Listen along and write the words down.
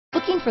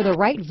Looking for the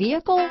right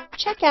vehicle?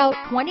 Check out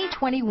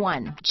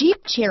 2021 Jeep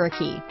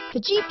Cherokee. The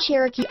Jeep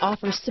Cherokee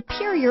offers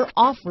superior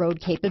off-road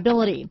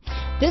capability.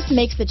 This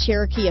makes the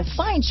Cherokee a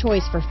fine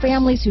choice for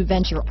families who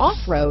venture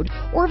off-road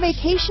or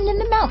vacation in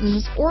the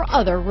mountains or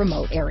other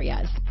remote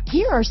areas.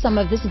 Here are some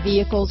of this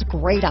vehicle's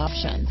great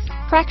options: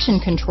 traction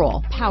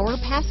control, power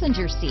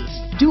passenger seat,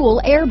 dual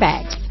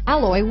airbags,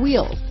 alloy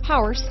wheels,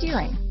 power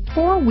steering,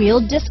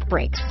 four-wheel disc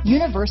brakes,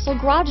 universal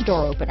garage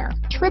door opener,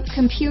 trip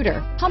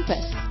computer,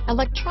 compass,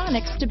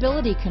 electronic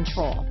stability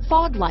control,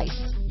 fog lights,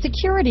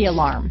 security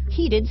alarm,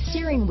 heated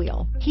steering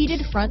wheel,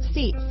 heated front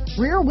seats,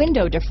 rear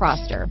window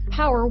defroster,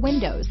 power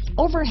windows,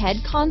 overhead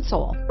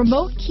console,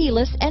 remote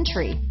keyless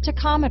entry,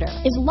 tachometer.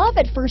 Is love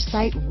at first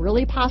sight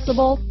really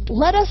possible?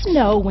 Let us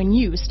know when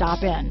you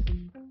stop in.